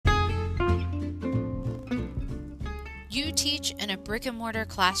You teach in a brick and mortar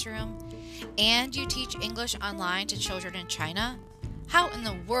classroom and you teach English online to children in China? How in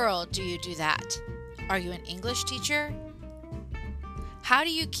the world do you do that? Are you an English teacher? How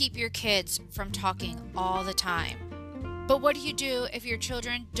do you keep your kids from talking all the time? But what do you do if your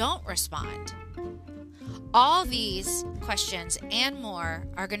children don't respond? All these questions and more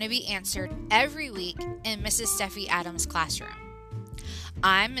are going to be answered every week in Mrs. Steffi Adams' classroom.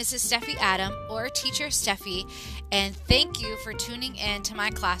 I'm Mrs. Steffi Adam, or Teacher Steffi, and thank you for tuning in to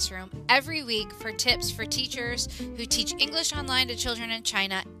my classroom every week for tips for teachers who teach English online to children in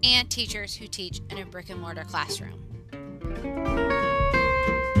China and teachers who teach in a brick and mortar classroom.